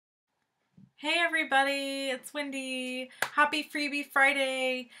Hey everybody, it's Wendy. Happy Freebie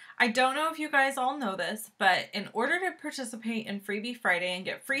Friday. I don't know if you guys all know this, but in order to participate in Freebie Friday and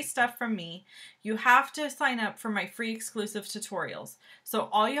get free stuff from me, you have to sign up for my free exclusive tutorials. So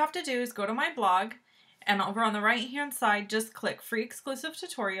all you have to do is go to my blog and over on the right hand side, just click free exclusive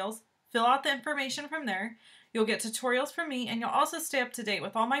tutorials, fill out the information from there. You'll get tutorials from me and you'll also stay up to date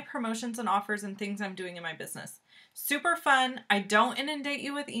with all my promotions and offers and things I'm doing in my business. Super fun. I don't inundate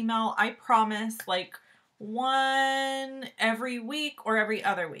you with email. I promise, like one every week or every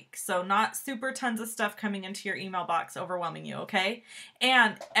other week. So not super tons of stuff coming into your email box overwhelming you, okay?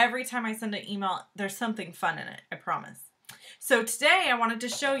 And every time I send an email, there's something fun in it, I promise. So today I wanted to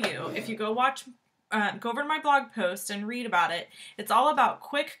show you, if you go over to my blog post and read about it. It's all about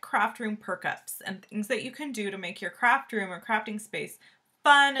quick craft room perk ups and things that you can do to make your craft room or crafting space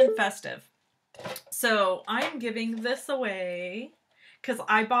fun and festive. So I'm giving this away because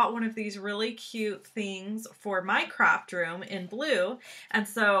I bought one of these really cute things for my craft room in blue. And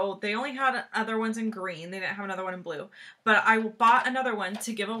so they only had other ones in green. They didn't have another one in blue. But I bought another one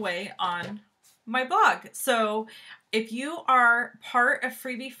to give away on my blog. So if you are part of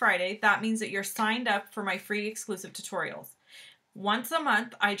Freebie Friday, that means that you're signed up for my free exclusive tutorials. Once a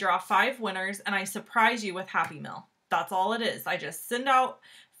month, I draw 5 winners and I surprise you with Happy Meal. That's all it is. I just send out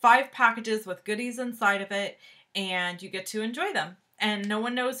 5 packages with goodies inside of it and you get to enjoy them. And no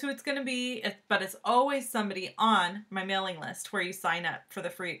one knows who it's going to be, but it's always somebody on my mailing list where you sign up for the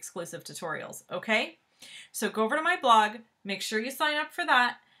free exclusive tutorials, okay? So go over to my blog, make sure you sign up for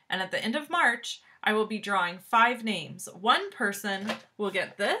that, and at the end of March, I will be drawing 5 names. One person will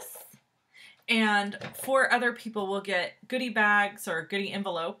get this, and 4 other people will get goodie bags or goodie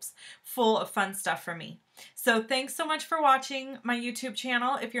envelopes full of fun stuff from me. So thanks so much for watching my YouTube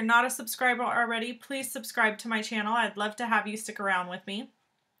channel. If you're not a subscriber already, please subscribe to my channel. I'd love to have you stick around with me.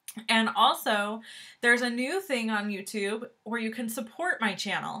 And also, there's a new thing on YouTube where you can support my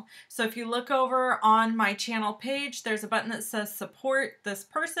channel. So if you look over on my channel page, there's a button that says support this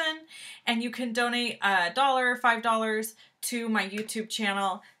person, and you can donate $1, $5 to my YouTube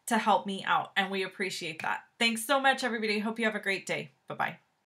channel to help me out, and we appreciate that. Thanks so much, everybody. Hope you have a great day. Bye-bye.